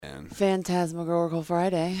Phantasmagorical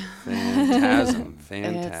Friday. Phantasm.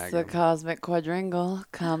 It's the Cosmic Quadrangle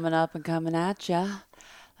coming up and coming at ya.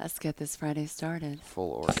 Let's get this Friday started.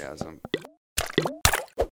 Full orgasm.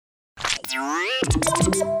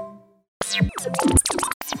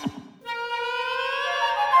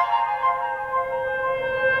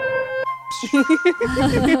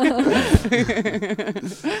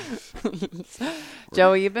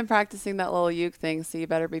 Joey, you've been practicing that little uke thing, so you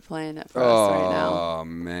better be playing it for us right now. Oh,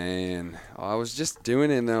 man. I was just doing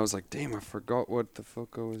it, and then I was like, damn, I forgot what the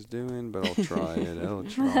fuck I was doing, but I'll try it. I'll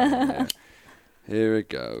try it. Here it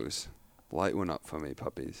goes. Light one up for me,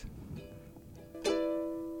 puppies.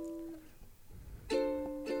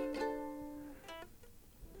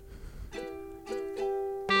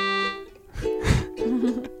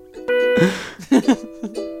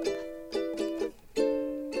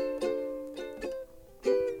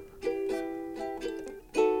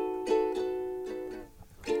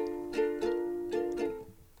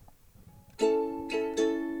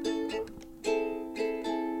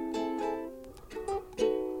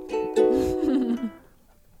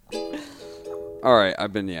 All right,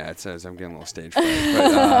 it says I'm getting a little stage fright,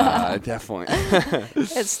 but definitely.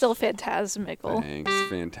 It's still phantasmical.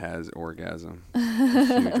 Thanks, orgasm.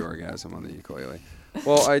 Huge orgasm on the ukulele.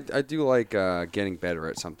 Well, I do like getting better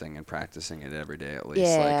at something and practicing it every day at least.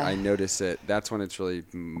 Yeah. Like I notice it. That's when it's really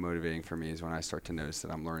motivating for me is when I start to notice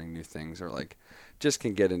that I'm learning new things or like just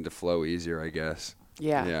can get into flow easier, I guess.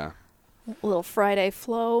 Yeah. Yeah. A little Friday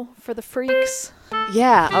flow for the freaks.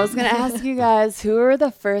 Yeah, I was going to ask you guys, who are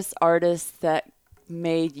the first artists that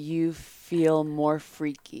made you feel more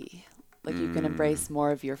freaky? Like you can embrace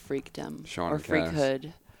more of your freakdom Sean or and Cass.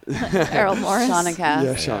 freakhood. Errol Morris. Sean and Cass.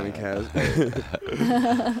 Yeah, Sean and Cass.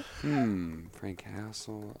 Frank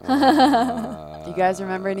Castle. Do you guys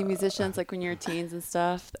remember any musicians, like when you were teens and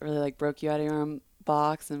stuff, that really like broke you out of your own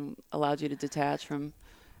box and allowed you to detach from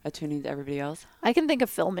attuning to everybody else? I can think of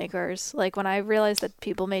filmmakers. Like when I realized that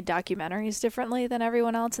people made documentaries differently than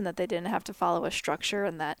everyone else and that they didn't have to follow a structure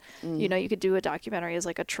and that, you know, you could do a documentary as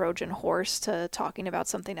like a Trojan horse to talking about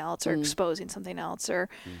something else or exposing something else or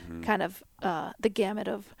kind of the gamut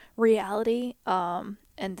of reality and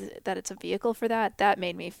that it's a vehicle for that. That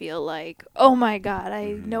made me feel like, oh my God,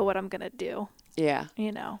 I know what I'm going to do. Yeah.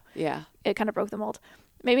 You know, Yeah. it kind of broke the mold.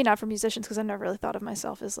 Maybe not for musicians because I never really thought of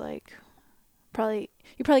myself as like,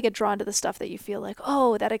 you probably get drawn to the stuff that you feel like,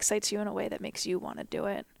 oh, that excites you in a way that makes you want to do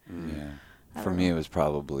it. Yeah. For me, it was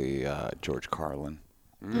probably George Carlin.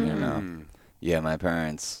 You know? Yeah, my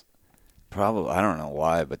parents probably, I don't know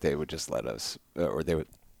why, but they would just let us, or they would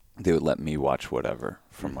let me watch whatever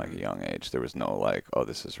from like a young age. There was no like, oh,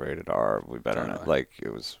 this is rated R, we better not, like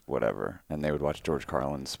it was whatever. And they would watch George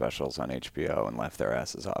Carlin's specials on HBO and laugh their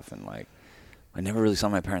asses off. And like, I never really saw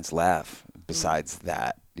my parents laugh besides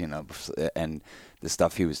that, you know, and the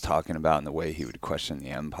stuff he was talking about and the way he would question the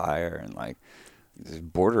empire and like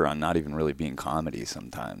border on not even really being comedy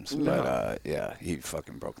sometimes. But yeah, he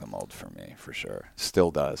fucking broke the mold for me for sure.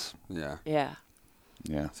 Still does. Yeah. Yeah.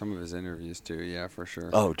 Yeah. Some of his interviews too. Yeah, for sure.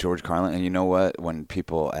 Oh, George Carlin. And you know what? When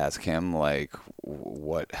people ask him, like,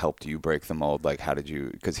 what helped you break the mold? Like, how did you,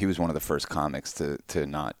 because he was one of the first comics to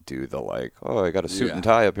not do the, like, oh, I got a suit and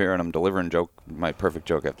tie up here and I'm delivering my perfect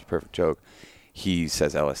joke after perfect joke. He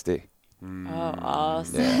says LSD. Oh,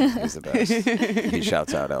 awesome. Yeah, he's the best. He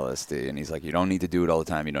shouts out LSD. And he's like, you don't need to do it all the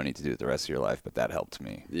time. You don't need to do it the rest of your life. But that helped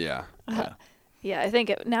me. Yeah. Yeah. Yeah, I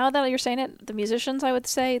think now that you're saying it, the musicians I would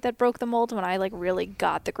say that broke the mold when I like really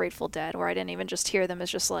got the Grateful Dead, where I didn't even just hear them as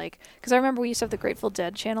just like, because I remember we used to have the Grateful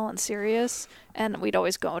Dead channel on Sirius, and we'd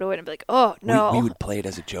always go to it and be like, oh no, we would play it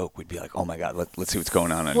as a joke. We'd be like, oh my God, let's see what's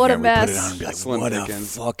going on in What here. a We'd put it mess. on and be like, Slim what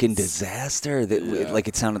Pickens. a fucking disaster. Like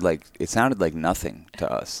it sounded like nothing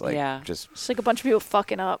to us. Like just it's like a bunch of people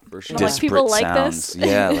fucking up. For sure. And I'm like, people disparate like sounds. this.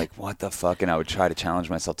 Yeah, like what the fuck? And I would try to challenge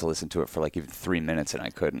myself to listen to it for like even 3 minutes, and I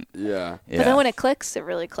couldn't. Yeah. But then when it clicks, it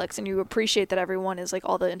really clicks, and you appreciate that everyone is like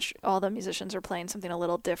all the musicians are playing something a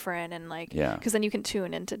little different, and like because then you can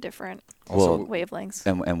tune into different wavelengths.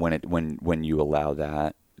 And when you allow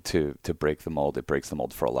that to break the mold, it breaks the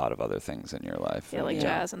mold for a lot of other things in your life. Yeah, like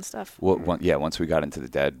jazz and stuff. Once we got into the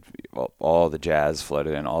Dead, all the jazz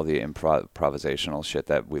flooded in, all the improvisational shit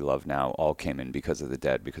that we love now all came in because of the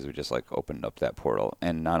Dead, because we just like opened up that portal.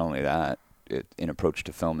 And not only that, in approach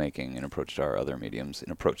to filmmaking, in approach to our other mediums,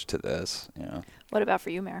 in approach to this, you know. What about for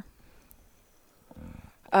you, Mare?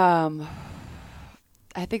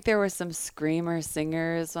 I think there were some screamer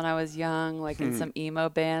singers when I was young, like in some emo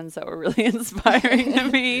bands that were really inspiring to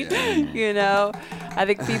me. You know, I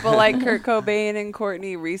think people like Kurt Cobain and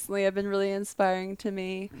Courtney recently have been really inspiring to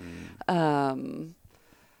me.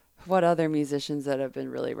 What other musicians that have been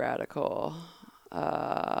really radical?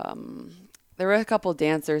 There were a couple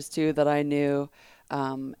dancers too that I knew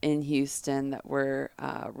in Houston that were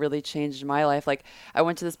really changed my life. Like I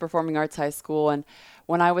went to this performing arts high school, and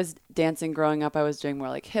when I was dancing growing up, I was doing more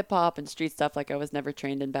like hip hop and street stuff. Like I was never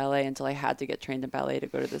trained in ballet until I had to get trained in ballet to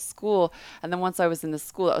go to this school. And then once I was in the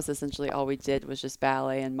school, that was essentially all we did was just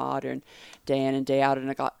ballet and modern day in and day out. And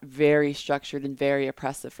it got very structured and very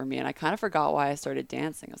oppressive for me. And I kind of forgot why I started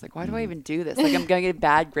dancing. I was like, why do I even do this? Like I'm going to get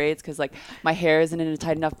bad grades because like my hair isn't in a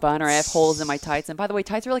tight enough bun, or I have holes in my tights. And by the way,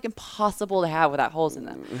 tights are like impossible to have without holes in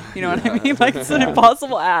them. You know what I mean? Like it's an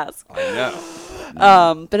impossible ask. I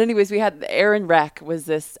know. But anyways, we had Erin Reck was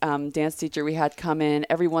this dance teacher we had come in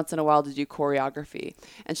every once in a while to do choreography.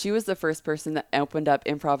 And she was the first person that opened up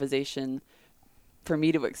improvisation for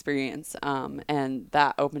me to experience. And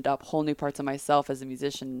that opened up whole new parts of myself as a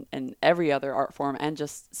musician and every other art form, and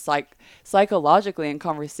just psychologically in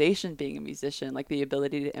conversation being a musician, like the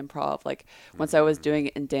ability to improv. Like once I was doing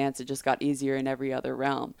it in dance, it just got easier in every other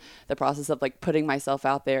realm. The process of like putting myself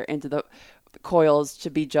out there into the coils to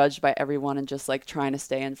be judged by everyone, and just like trying to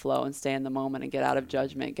stay in flow and stay in the moment and get out of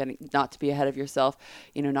judgment, getting not to be ahead of yourself,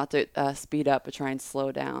 you know, not to speed up, but try and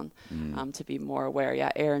slow down, to be more aware.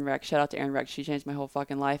 Yeah, Erin Reck, shout out to Erin Reck. She changed my whole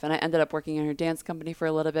fucking life. And I ended up working in her dance company for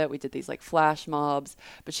a little bit. We did these like flash mobs,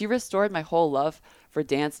 but she restored my whole love for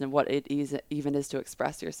dance and what it even is to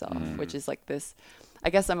express yourself, which is like this, I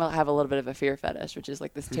guess I'm gonna have a little bit of a fear fetish, which is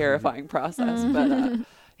like this terrifying process, but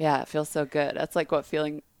yeah, it feels so good. That's like what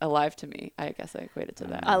feeling alive to me. I guess I equate it to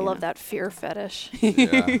that. I love that fear fetish.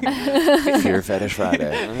 Yeah. Fear Fetish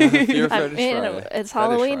Friday. Fear I Fetish mean, Friday. it's Fetish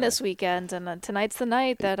Halloween Friday. this weekend, and tonight's the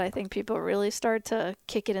night that I think people really start to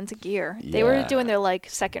kick it into gear. They were Yeah. doing their like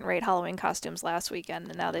second-rate Halloween costumes last weekend,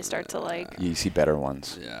 and now they start to like, You see better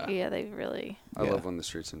ones. Yeah. yeah, they really. I Yeah. love when the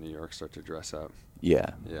streets of New York start to dress up.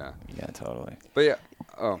 Yeah. Yeah. Yeah, totally. But yeah,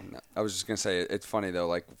 no, I was just gonna say it's funny though.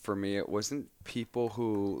 Like for me, it wasn't people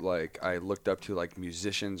who like I looked up to, like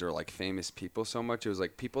musicians or like famous people so much. It was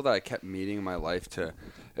like people that I kept meeting in my life.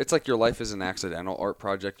 It's like your life is an accidental art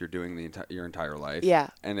project you're doing your entire life. Yeah.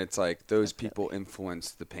 And it's like those people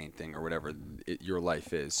influence the painting or whatever your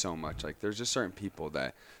life is so much. Like there's just certain people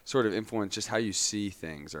that sort of influence just how you see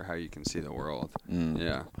things or how you can see the world.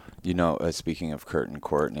 Yeah. You know, speaking of Kurt and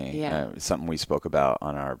Courtney, Yeah. something we spoke about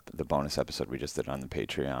on the bonus episode we just did on the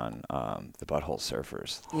Patreon, the Butthole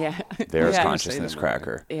Surfers. Yeah. They're a Yeah. consciousness Say them earlier.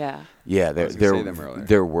 cracker. Yeah. Yeah, was gonna say them earlier.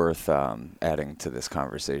 they're worth adding to this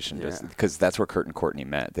conversation, just Yeah. because that's where Kurt and Courtney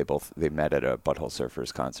met. They met at a Butthole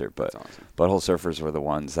Surfers concert, but That's awesome. Butthole Surfers were the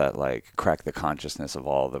ones that like cracked the consciousness of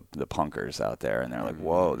all the punkers out there, and they're like,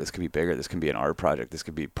 whoa, this could be bigger. This can be an art project. This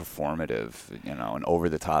could be performative, you know, and over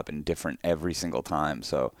the top and different every single time.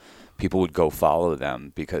 So people would go follow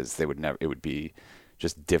them because they would never. It would be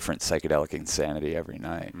just different psychedelic insanity every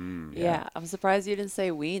night. Yeah. I'm surprised you didn't say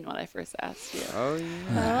Ween when I first asked you. Oh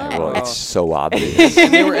yeah. Well, Oh. it's so obvious.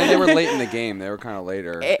 and they were late in the game. They were kind of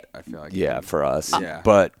later. I feel like. Yeah, for us. Yeah.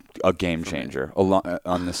 But a game changer,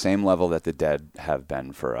 on the same level that the Dead have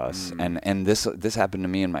been for us. And this happened to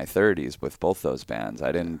me in my 30s with both those bands.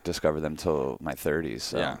 I didn't discover them till my 30s.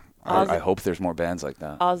 So Yeah. I hope there's more bands like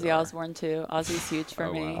that. Ozzy Osbourne too. Ozzy's huge for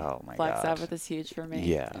Oh, me. wow. Oh, my Black God. Sabbath is huge for me.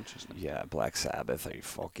 Yeah, yeah. Black Sabbath. Are you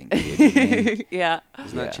fucking kidding me? Yeah.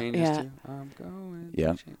 Isn't Yeah. that changes Yeah. too? I'm going.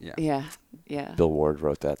 Yeah. Yeah. Yeah. Yeah. Bill Ward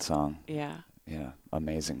wrote that song. Yeah. Yeah,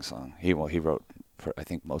 amazing song. He wrote, I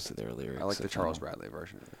think, most of their lyrics. I like the if Charles I'm- Bradley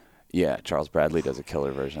version of it. Yeah, Charles Bradley does a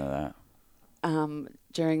killer version of that.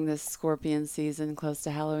 During this Scorpion season close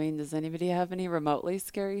to Halloween, does anybody have any remotely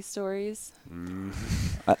scary stories?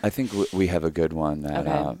 I think we have a good one that,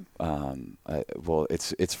 Okay. well,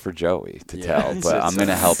 it's for Joey to Yeah, tell, it's- but it's I'm going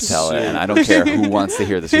to a help tell it, and I don't care who wants to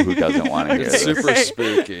hear this or who doesn't want to hear It's this. super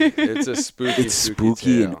spooky. It's a spooky. It's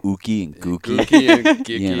spooky and tale. ooky and gooky. Gooky and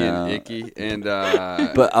geeky You know. and icky and.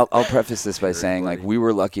 But I'll preface this by Very saying, like, bloody. we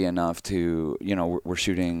were lucky enough to, you know, we're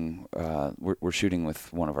shooting, we're shooting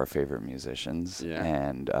with one of our favorite musicians, Yeah.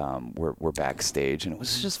 and we're backstage, and it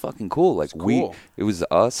was just fucking cool. Like cool. it was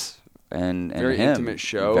us and Very him. intimate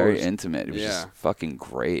show. Very It was- intimate. It was yeah. just fucking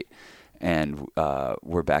great. And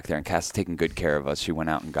we're back there, and Cass is taking good care of us. She went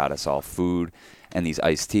out and got us all food and these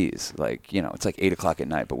iced teas. Like, you know, it's like 8:00 at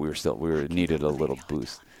night, but we needed a little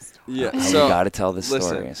boost. Yeah. We So got to tell this listen,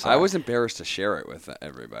 story. I Sorry. was embarrassed to share it with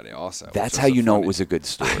everybody. Also, That's which how was you know funny- it was a good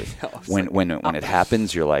story. I was when like, it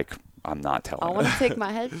happens, you're like, I'm not telling I her. want to take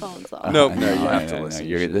my headphones off. No, I no, you know, have I to know,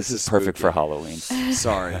 listen. This is perfect for Halloween.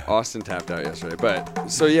 Sorry, Austin tapped out yesterday. But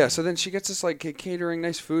so then she gets us like catering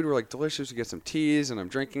nice food. We're like delicious. We get some teas and I'm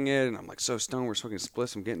drinking it and I'm like so stoned. We're smoking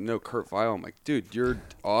spliffs. I'm getting no Kurt Vile. I'm like, dude, you're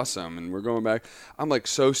awesome. And we're going back. I'm like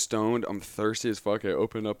so stoned. I'm thirsty as fuck. I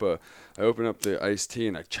open up the iced tea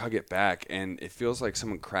and I chug it back and it feels like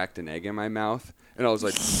someone cracked an egg in my mouth. And I was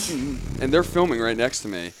like, and they're filming right next to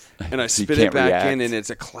me. And I So you spit it can't back react. in, and it's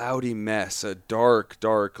a cloudy mess, a dark,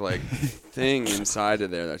 like thing inside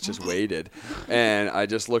of there that's just weighted. And I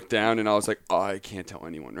just looked down, and I was like, oh, I can't tell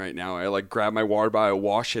anyone right now. I like grab my water bottle, I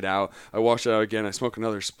wash it out. I wash it out again. I smoke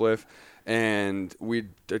another spliff. And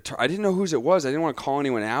I didn't know whose it was. I didn't want to call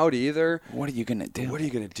anyone out either. What are you gonna do? What are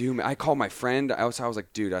you gonna do, man? I called my friend. I was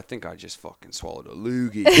like, dude, I think I just fucking swallowed a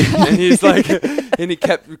loogie. And he's like,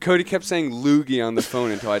 and Cody kept saying loogie on the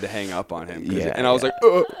phone until I had to hang up on him. Yeah, and I was like,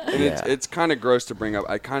 ugh. And Yeah. it's kind of gross to bring up.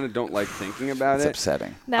 I kind of don't like thinking about It's it.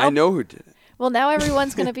 upsetting. Now, I know who did it. Well, now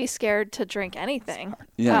everyone's going to be scared to drink anything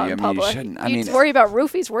Yeah, out I in mean, you public. shouldn't. I You mean- worry about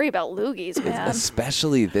roofies, worry about loogies, man.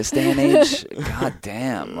 Especially this day and age. God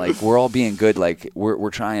damn. Like, we're all being good. Like,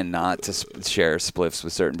 we're trying not to share spliffs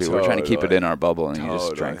with certain people. We're trying to keep it Totally. in our bubble, and you just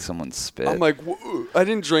Totally. drank someone's spit. I'm like, whoa. I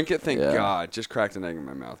didn't drink it, thank Yeah. God. Just cracked an egg in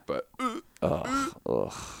my mouth. But ugh.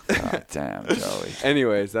 God damn, Joey.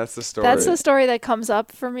 anyways, that's the story. That's the story that comes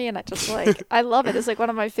up for me, and I just like, I love it. It's like one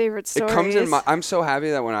of my favorite It stories. comes in my. I'm so happy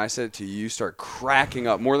that when I said it to you, you start cracking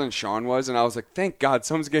up more than Sean was, and I was like, "Thank God,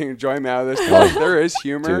 someone's getting enjoyment out of this." Like, there is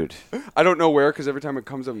humor. Dude. I don't know where, because every time it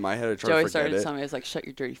comes up in my head, I try Joey to started forget to it. tell me, I was like, shut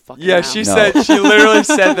your dirty fucking Yeah, mouth. she No. said. She literally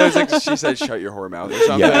said those. Like, she said, "Shut your whore mouth" or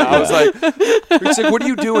something. Yeah, I was yeah. like, "It's like, what are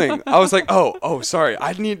you doing?" I was like, "Oh, sorry.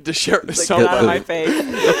 I needed to share this." Like, get out of the- my face.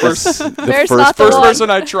 The first There's not the first one. person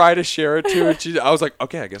I tried to share it to, and I was like,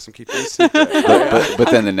 "Okay, I guess I'm keeping this secret." But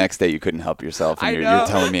then the next day you couldn't help yourself, and I you're know.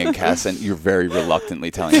 telling me and Cass, and you're very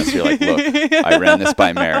reluctantly telling us, you're like, look, I ran this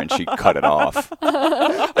by Mare, and she cut it off.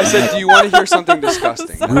 I said, "Do you want to hear something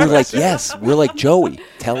disgusting?" We were like, yes. We're like, Joey,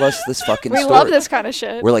 tell us this fucking We story. love this kind of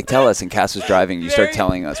shit. We're like, tell us. And Cass was driving. You start They're-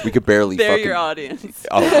 telling us. We could barely They're fucking. your audience.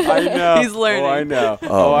 Oh, I know. He's learning. Oh, I know.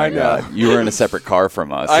 oh I my know. God. You were in a separate car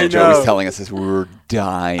from us. I and Joey's know. telling us this. We were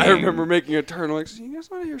dying. I remember making a turn like, "So you guys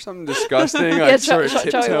want to hear something disgusting?" yeah, Like, sort of Joey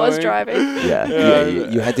was tiptoeing. driving. Yeah, Yeah.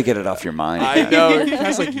 you had to get it off your mind. I know. He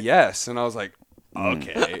was like, "Yes," and I was like,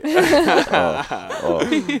 "Okay." Oh.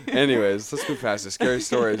 Anyways, let's move past the scary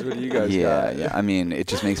stories. What do you guys Yeah, got? yeah. I mean, it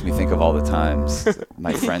just makes me think of all the times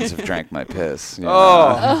my friends have drank my piss. you know?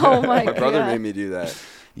 Oh my my brother God. made me do that.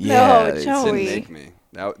 Yeah, No, it's- Joey. Didn't make me.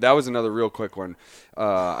 That was another real quick one.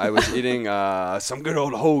 I was eating some good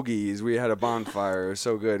old hoagies. We had a bonfire. It was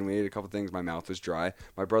so good. And we ate a couple things. My mouth was dry.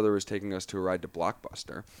 My brother was taking us to a ride to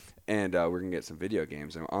Blockbuster. And we're going to get some video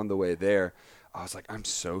games. And on the way there, I was like, I'm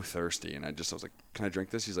so thirsty. And I was like, can I drink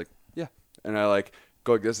this? He's like, yeah. And I like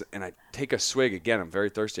go like this. And I take a swig. Again, I'm very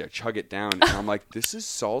thirsty. I chug it down. And I'm like, this is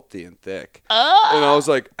salty and thick. And I was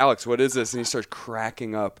like, Alex, what is this? And he starts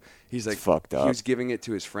cracking up. He's like, fucked up. He was giving it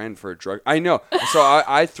to his friend for a drug. I know. So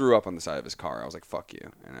I threw up on the side of his car. I was like, fuck you.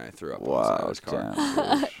 And I threw up on the side of Wow, his car.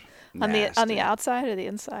 damn. On the Nasty. outside or the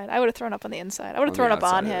inside? I would have thrown up on the inside. I would have On thrown the up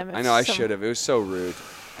on outside. him. I know. I It's some- should have. It was so rude.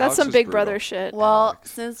 That's Alex some was Big brutal. Brother shit. Well,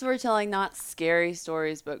 since we're telling not scary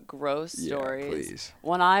stories but gross Yeah, stories, please.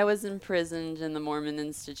 when I was imprisoned in the Mormon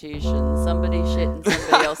institution, somebody shit in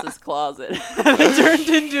somebody else's closet. It turned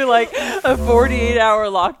into like a 48-hour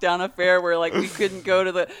lockdown affair where like we couldn't go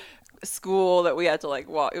to the school, that we had to like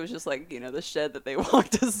walk. It was just like, the shed that they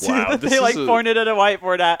walked us to, Wow, that this they like is a- pointed at a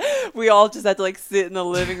whiteboard at. We all just had to like sit in the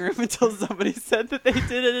living room until somebody said that they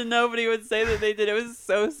did it, and nobody would say that they did. It was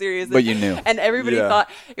so serious. But you knew. And everybody Yeah. thought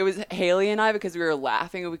it was Haley and I because we were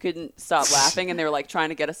laughing and we couldn't stop laughing, and they were like trying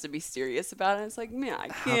to get us to be serious about it. And it's like, man, I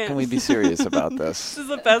How can't. can we be serious about this? This is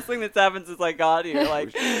the best thing that's happened since I got here.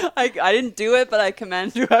 Like, I didn't do it, but I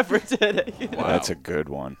commend whoever did it. Wow. That's a good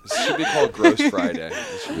one. This should be called Gross Friday.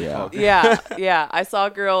 This should be Yeah. called- Yeah. I saw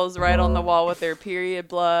girls right on the wall with their period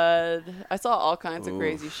blood. I saw all kinds of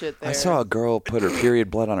crazy shit there. I saw a girl put her period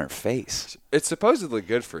blood on her face. It's supposedly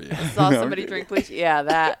good for you. Saw somebody drink bleach. Yeah,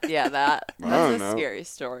 that. don't That's a know. scary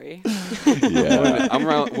story. Yeah. I'm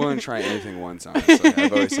willing to try anything once, honestly.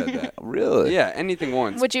 I've always said that. Really? Yeah, anything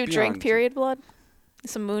once. Would you drink beyond- period blood?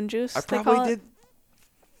 Some moon juice? I they call probably it? did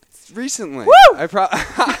recently. Woo! I probably.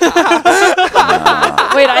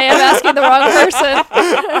 Wait, I am asking the wrong person.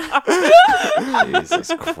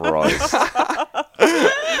 Jesus Christ.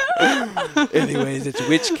 Anyways, it's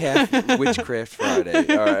Witchcraft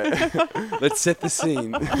Friday. All right. Let's set the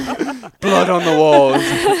scene. Blood on the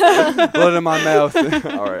walls. Blood in my mouth.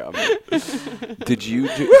 All right. Did you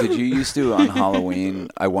used to on Halloween?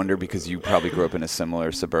 I wonder, because you probably grew up in a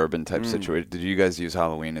similar suburban type situation. Did you guys use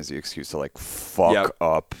Halloween as the excuse to like fuck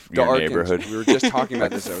up your Darkins. neighborhood? We were just talking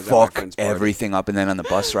about this. I was at my Fuck friend's party. everything up, and then on the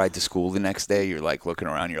bus ride to school the next day, you're like looking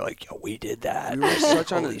around. You're like, yo, we did that. We were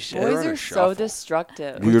such on a Holy shit. we were Boys on a are shuffle. so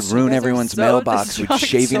destructive. We would ruin Boys are everyone's so mailbox with destructive.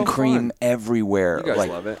 shaving So cream fun. everywhere. You guys like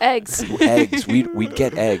love it. Eggs. eggs. We'd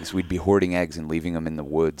get eggs. We'd be hoarding eggs and leaving them in the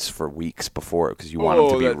woods for weeks before because you want them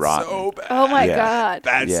to be that's rotten. so bad. Oh my Yeah. God.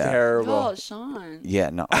 That's Yeah. terrible. Oh, Sean. Yeah,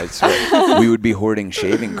 no, we would be hoarding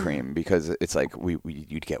shaving cream because it's like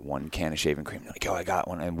you'd get one can of shaving cream. You're like, oh, I got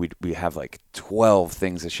one, and we have like 12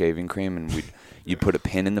 things of shaving cream, and you'd put a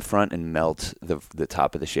pin in the front and melt the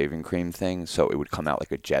top of the shaving cream thing, so it would come out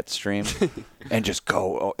like a jet stream, and just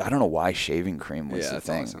go. Oh, I don't know why shaving cream was Yeah, the that's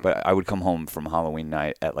thing, awesome. but I would come home from Halloween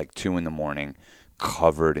night at like 2 a.m.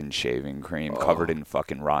 covered in shaving cream, covered in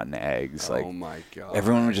fucking rotten eggs. Like, oh my god.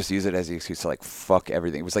 everyone would just use it as the excuse to like fuck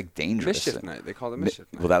everything. It was like dangerous. Mischief night. They call it mischief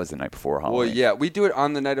night. Well, that was the night before Halloween. Well, yeah, we do it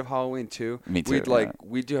on the night of Halloween too. Me too, We'd yeah.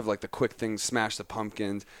 we do have like the quick things, smash the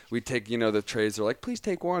pumpkins. We'd take the trays. They're like, please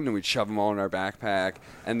take one, and we'd shove them all in our backpack.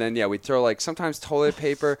 And then we'd throw like sometimes toilet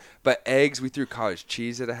paper, but eggs. We threw cottage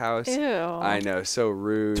cheese at a house. Ew. I know, so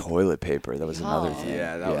rude. Toilet paper. That was another Oh. thing.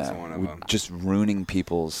 Yeah, that was one of them. Just ruining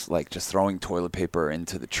people's, like, just throwing toilet paper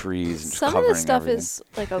into the trees and just Some of covering this stuff everything. is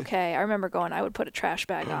like okay. I remember I would put a trash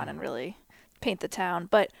bag on and really paint the town.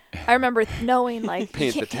 But I remember knowing like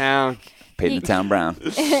Paint the town. Paint the town brown.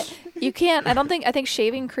 you can't. I think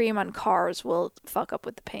shaving cream on cars will fuck up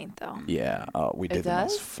with the paint though. Yeah, we It did the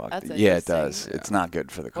most does? fucked. That's Yeah, it interesting. does. It's not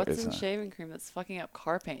good for the car. What's It's in not- shaving cream that's fucking up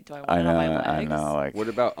car paint? Do I want I it know, on my legs? I know. Like, What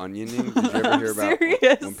about onioning? Did you ever hear about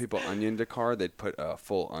serious. when people onioned a car? They'd put a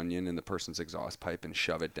full onion in the person's exhaust pipe and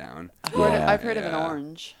shove it down. I've heard of an Yeah.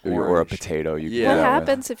 orange. or a orange. potato. You Yeah. can What do that with.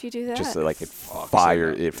 happens if you do that? Just like it fucks it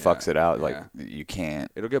fire, up. it fucks Yeah, it out. yeah. Like you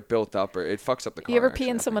can't. It'll get built up, or it fucks up the car. you ever actually, pee in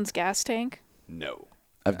I think. someone's gas tank? No.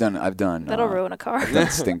 I've done. That'll ruin a car. I've done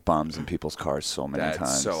stink bombs in people's cars so many That's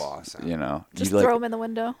times. so awesome. You know, Just you, like, throw them in the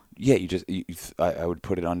window. Yeah, I would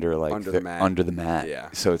put it under like Under the mat. Under the mat. Yeah.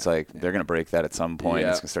 So it's like they're gonna break that at some point.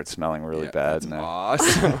 Yeah. It's gonna start smelling really Yeah, bad. that's And then-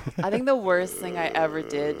 awesome. I think the worst thing I ever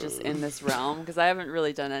did just in this realm, because I haven't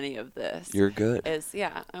really done any of this, You're good. is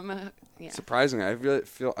Surprisingly, I really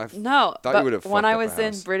feel. No, thought you but would have when fucked I up a was in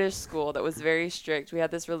house. British school that was very strict, we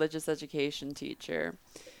had this religious education teacher,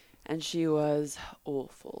 and she was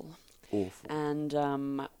awful.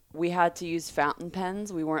 And we had to use fountain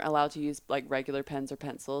pens. We weren't allowed to use like regular pens or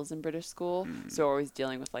pencils in British school, so we're always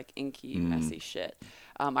dealing with like inky, messy shit.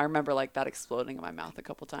 I remember like that exploding in my mouth a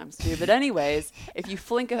couple times too. But anyways, if you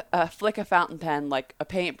flick a fountain pen like a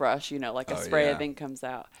paintbrush, like a spray of ink comes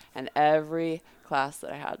out. And every class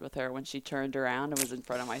that I had with her, when she turned around and was in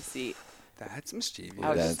front of my seat, That's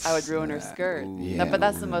mischievous. I would ruin her skirt. Yeah. No, but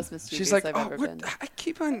that's the most mischievous She's like, I've ever been. I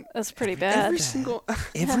keep on That's pretty bad. every single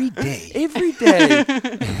Every day. every day.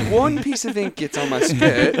 One piece of ink gets on my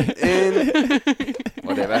skirt, and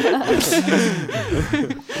whatever.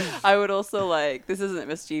 I would also this isn't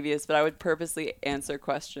mischievous, but I would purposely answer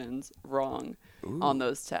questions wrong on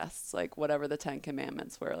those tests. Like whatever the 10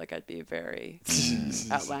 Commandments were, I'd be very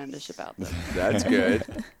outlandish about them. That's good.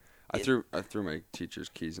 I threw my teacher's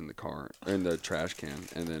keys in the trash can,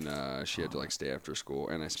 and then she had to stay after school,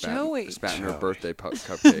 and I Joey. spat in her birthday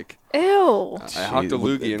cupcake. Ew. I hocked a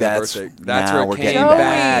loogie in her That's- birthday. That's now where we're it came getting back.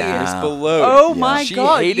 back. It was Now. below. Oh Yeah. my She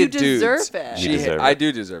God, you hated dudes. deserve it. You deserve it. I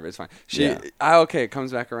do deserve it. It's fine. Yeah. It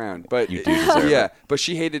comes back around. But You do deserve yeah, it. but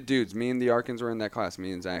she hated dudes. Me and the Arkins were in that class.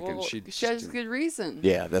 Me and Zach, Well, and she she has good reason.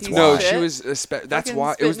 Yeah, that's Piece why. No, of she shit. was. That's Fucking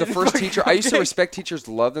why it was the spitting in first fucking teacher. I used to cupcake. respect teachers,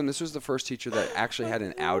 love them. This was the first teacher that actually had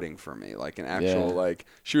an outing for me, like an actual Yeah.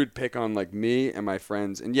 She would pick on me and my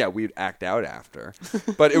friends, and yeah, we'd act out after.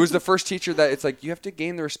 But it was the first teacher that it's you have to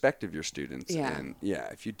gain the respect of your students, Yeah. and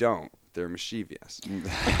if you don't, they're mischievous.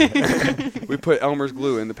 We put Elmer's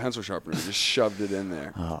glue in the pencil sharpener, and just shoved it in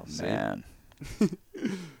there. Oh See? man.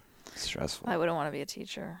 Stressful. I wouldn't want to be a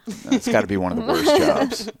teacher. It's got to be one of the worst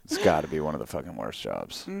jobs. It's got to be one of the fucking worst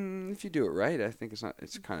jobs. If you do it right, I think it's not.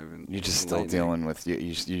 It's kind of. You're just still enlightening. dealing with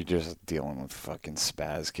you're just dealing with fucking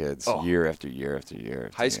spaz kids Oh. year after year after year.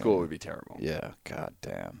 High school would be terrible. Yeah, god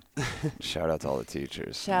damn. Shout out to all the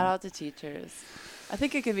teachers. Shout out to teachers. I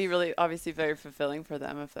think it can be really, obviously, very fulfilling for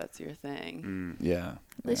them if that's your thing. Yeah.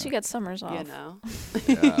 At least you get summers off. You know.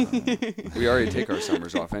 Yeah. We already take our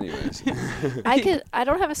summers off anyways. I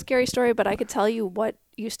don't have a scary story, but I could tell you what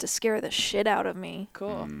used to scare the shit out of me. Cool.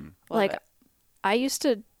 Love Like, it. I used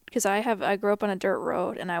to because I grew up on a dirt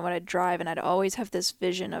road, and I would drive, and I'd always have this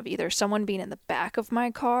vision of either someone being in the back of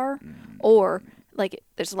my car, or like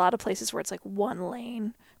there's a lot of places where it's like one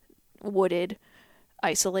lane, wooded,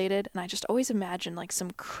 isolated, and I just always imagine like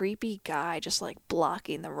some creepy guy just like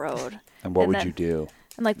blocking the road. And what would then- you do?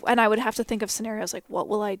 And I would have to think of scenarios like, what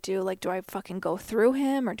will I do? Like, do I fucking go through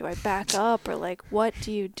him, or do I back up, or like, what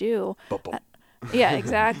do you do? Yeah,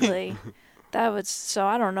 exactly. So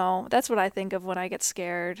I don't know. That's what I think of when I get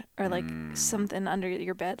scared, or like something under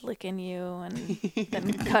your bed licking you and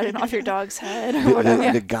then cutting off your dog's head or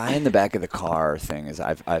whatever. The guy in the back of the car thing is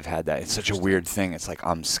I've had that. It's such a weird thing. It's like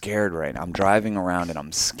I'm scared right now. I'm driving around and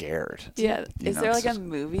I'm scared. Yeah. Is there like a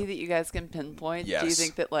movie that you guys can pinpoint? Do you Yes.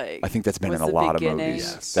 think that like I think that's been was in a the lot of beginning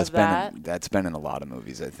movies. Yes. That's of been that? that's been in a lot of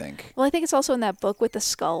movies, I think. Well, I think it's also in that book with the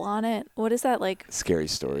skull on it. What is that, like? Scary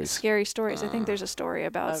stories. Scary Stories. I think there's a story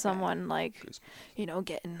about Okay. someone like,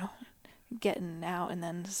 getting out and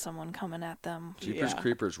then someone coming at them. Jeepers Yeah.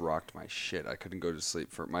 Creepers rocked my shit. I couldn't go to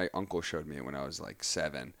sleep for. My uncle showed me it when I was like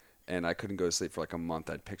 7, and I couldn't go to sleep for like a month.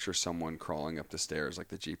 I'd picture someone crawling up the stairs like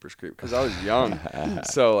the Jeepers Creep because I was young.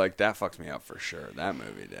 So like that fucked me up for sure. That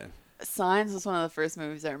movie did. Signs was one of the first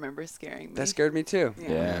movies I remember scaring me. That scared me too.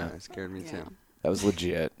 Yeah. It scared me Yeah. too. That was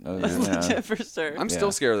legit. That was, That's you know. legit for sure. I'm Yeah.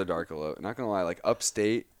 still scared of the dark a little. Not gonna lie, like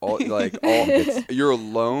upstate, all you're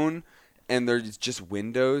alone, and there's just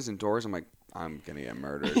windows and doors. I'm like, I'm gonna get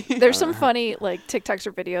murdered. There's some funny like TikToks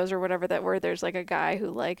or videos or whatever that where there's like a guy who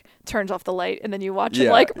like turns off the light and then you watch him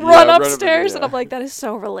Yeah, like yeah, run run up- upstairs, and yeah. I'm like, that is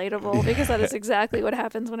so relatable because that is exactly what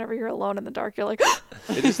happens whenever you're alone in the dark. You're like,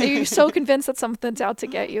 you're so convinced that something's out to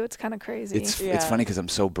get you. It's kind of crazy. It's Yeah. funny because I'm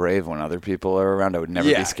so brave when other people are around. I would never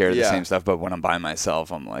Yeah, be scared of the yeah. same stuff, but when I'm by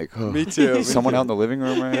myself, I'm like, oh, Me too. me someone too. out in the living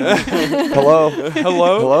room right now? Hello?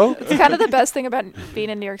 Hello? It's kind of the best thing about being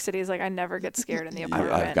in New York City is like I never get scared in the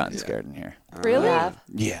apartment. I've gotten scared in here. Really?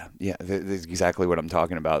 Yeah. Yeah, that's exactly what I'm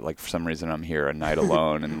talking about. Like, for some reason, I'm here a night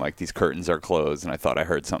alone, and like these curtains are closed, and I thought I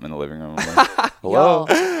heard something in the living room. I'm like, hello?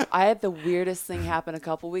 Y'all, I had the weirdest thing happen a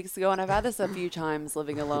couple weeks ago, and I've had this a few times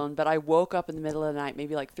living alone, but I woke up in the middle of the night,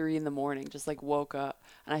 maybe like 3 a.m, just like woke up,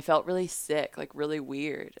 and I felt really sick, like really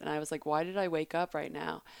weird. And I was like, why did I wake up right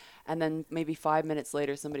now? And then maybe 5 minutes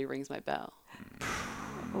later, somebody rings my bell.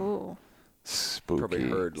 Ooh. Spooky. Probably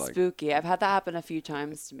heard like Spooky. I've had that happen a few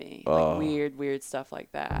times to me, Oh. like weird stuff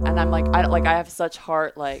like that. And I'm like, I have such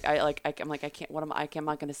heart, like I'm like I can't. What am I? I'm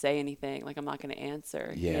not gonna say anything. Like I'm not gonna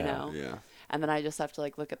answer. Yeah. You know. yeah. And then I just have to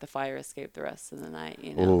like look at the fire escape the rest of the night.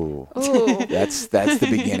 You know. Ooh. Ooh. That's the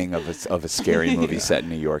beginning of a scary movie set in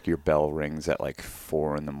New York. Your bell rings at like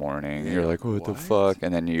 4 a.m. You're like, what the fuck?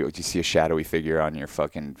 And then you see a shadowy figure on your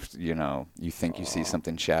fucking, you think you see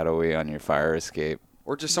something shadowy on your fire escape.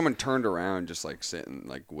 Or just someone turned around, just like sitting,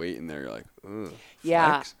 like waiting there. You're like, ugh.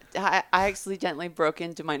 Yeah, flex. I accidentally broke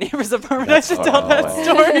into my neighbor's apartment. That's I should tell that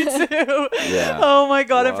story too. Yeah. Oh my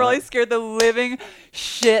god, I What? probably scared the living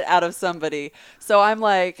shit out of somebody. So I'm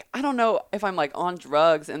like, I don't know if I'm like on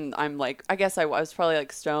drugs, and I'm like, I guess I was probably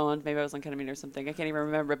like stoned. Maybe I was on ketamine or something. I can't even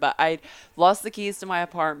remember. But I lost the keys to my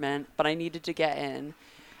apartment, but I needed to get in,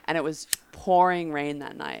 and it was pouring rain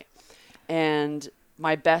that night, and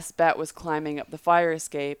my best bet was climbing up the fire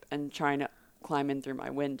escape and trying to climb in through my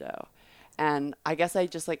window. And I guess I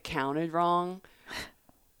just like counted wrong.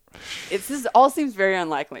 This all seems very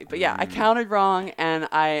unlikely, but yeah, I counted wrong, and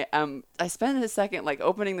I spent a second like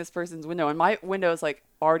opening this person's window, and my window is like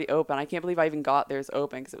already open. I can't believe I even got theirs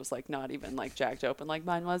open because it was like not even like jacked open like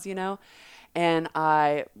mine was, And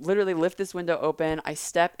I literally lift this window open. I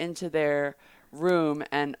step into their room,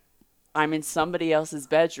 and I'm in somebody else's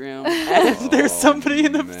bedroom, and there's somebody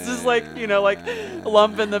in the just like like a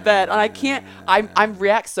lump in the bed, and I can't. I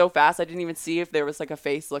react so fast. I didn't even see if there was like a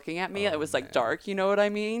face looking at me. It was like dark. You know what I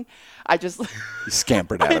mean? I just You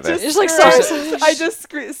scampered out of it. Just like I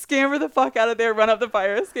just scamper the fuck out of there, run up the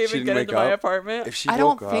fire escape, She and didn't get into wake my up? apartment. If she I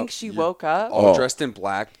don't woke think up, she you're woke up. All Oh. dressed in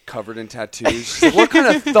black, covered in tattoos. She's like, what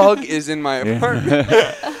kind of thug is in my apartment?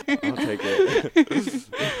 I'll take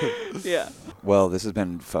it. Yeah. Well, this has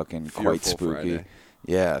been fucking quite Fearful spooky. Friday.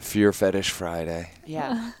 Yeah, Fear Fetish Friday.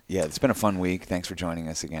 Yeah. Yeah, it's been a fun week. Thanks for joining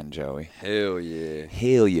us again, Joey. Hell yeah.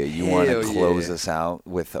 Hell yeah. You want to Hell close yeah. us out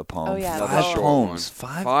with a poem? Oh, yeah, Another Five short poems. one.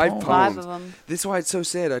 Five Five poems. Five poems. of them. This is why it's so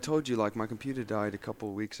sad. I told you, like, my computer died a couple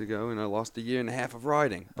of weeks ago, and I lost a year and a half of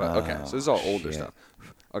writing. But, okay, so this is all older shit. stuff.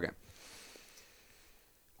 Okay.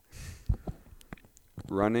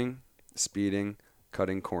 Running, speeding,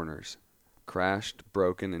 cutting corners. Crashed,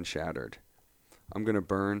 broken, and shattered. I'm going to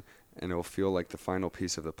burn, and it'll feel like the final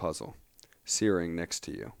piece of the puzzle. Searing next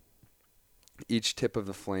to you. Each tip of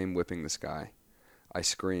the flame whipping the sky. I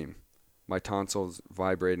scream. My tonsils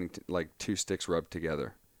vibrating like two sticks rubbed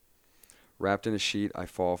together. Wrapped in a sheet, I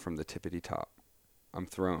fall from the tippity top. I'm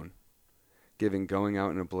thrown, giving going out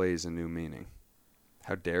in a blaze a new meaning.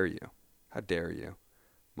 How dare you? How dare you?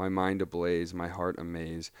 My mind ablaze, my heart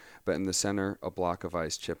amaze, but in the center, a block of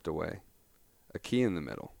ice chipped away. A key in the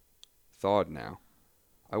middle. Thawed now.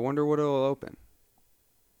 I wonder what it'll open.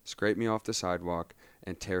 Scrape me off the sidewalk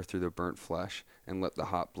and tear through the burnt flesh and let the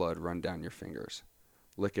hot blood run down your fingers.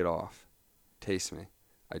 Lick it off. Taste me.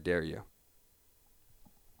 I dare you.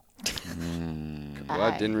 Well,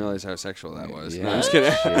 I didn't realize how sexual that was. Yeah. No, I'm just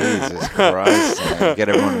kidding. Jesus Christ. Man. Get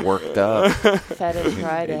everyone worked up. Fetish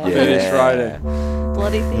Friday. Yeah. Fetish Friday.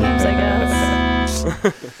 Bloody themes, I guess.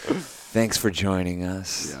 Thanks for joining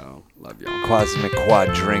us. Yo, love y'all. Cosmic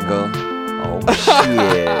Quadringle. Oh, shit.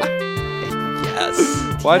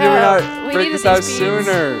 Yes. Why did we No, not we break needed this out these beans.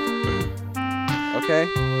 sooner?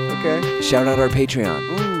 Okay. Shout out our Patreon.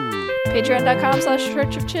 Ooh.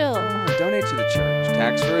 Patreon.com/churchofchill. Donate to the church.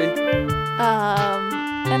 Tax free.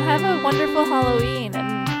 And have a wonderful Halloween.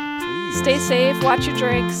 And stay safe. Watch your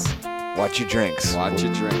drinks. Watch your drinks. Watch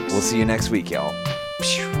your drinks. We'll see you next week, y'all. We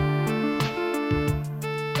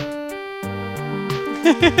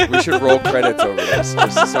should roll credits over this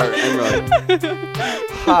just to start. And we're like,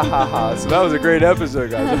 ha ha ha. So that was a great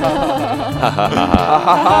episode, guys. Ha ha ha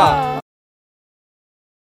ha.